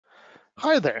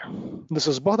Hi there, this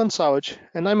is Bohdan Savic,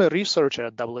 and I'm a researcher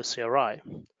at WCRI.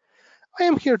 I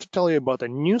am here to tell you about a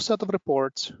new set of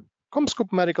reports,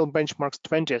 CompScope Medical Benchmarks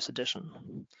 20th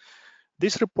edition.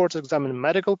 These reports examine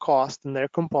medical costs and their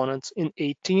components in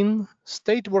 18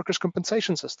 state workers'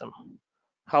 compensation systems,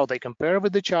 how they compare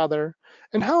with each other,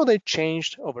 and how they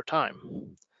changed over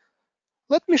time.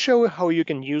 Let me show you how you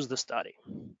can use the study.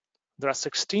 There are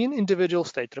 16 individual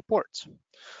state reports.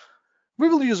 We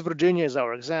will use Virginia as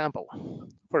our example.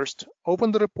 First,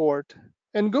 open the report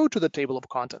and go to the table of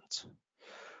contents.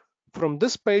 From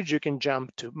this page, you can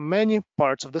jump to many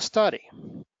parts of the study.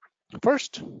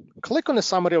 First, click on a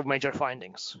summary of major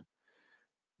findings.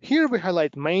 Here we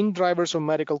highlight main drivers of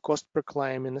medical cost per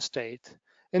claim in the state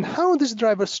and how these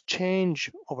drivers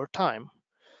change over time.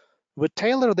 We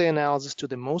tailor the analysis to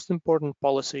the most important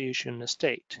policy issue in the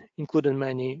state, including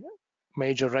many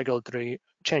major regulatory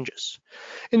changes.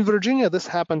 In Virginia, this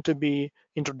happened to be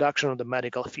introduction of the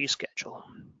medical fee schedule.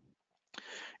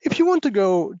 If you want to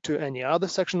go to any other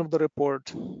section of the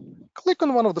report, click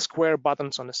on one of the square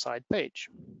buttons on the side page.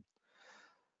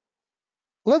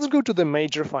 Let's go to the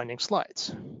major finding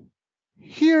slides.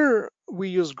 Here, we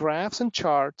use graphs and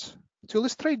charts to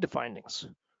illustrate the findings.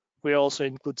 We also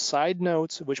include side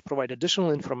notes, which provide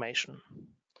additional information.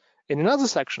 In another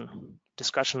section,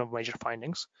 discussion of major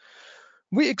findings,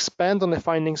 we expand on the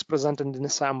findings presented in the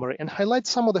summary and highlight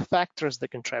some of the factors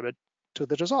that contribute to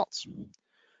the results.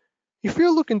 If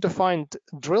you're looking to find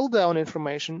drill down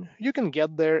information, you can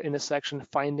get there in a section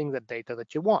finding the data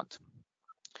that you want.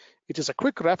 It is a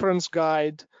quick reference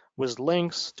guide with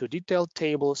links to detailed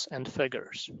tables and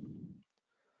figures.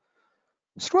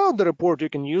 Throughout the report, you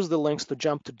can use the links to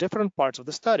jump to different parts of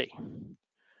the study.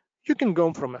 You can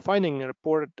go from a finding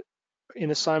report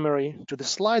in a summary to the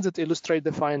slides that illustrate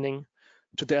the finding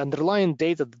to the underlying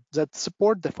data that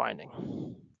support the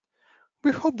finding.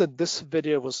 We hope that this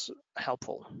video was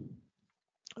helpful.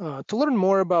 To learn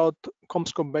more about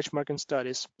CompScope benchmarking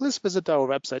studies, please visit our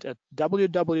website at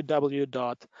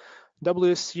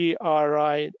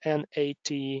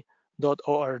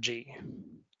www.wcrinat.org.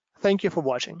 Thank you for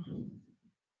watching.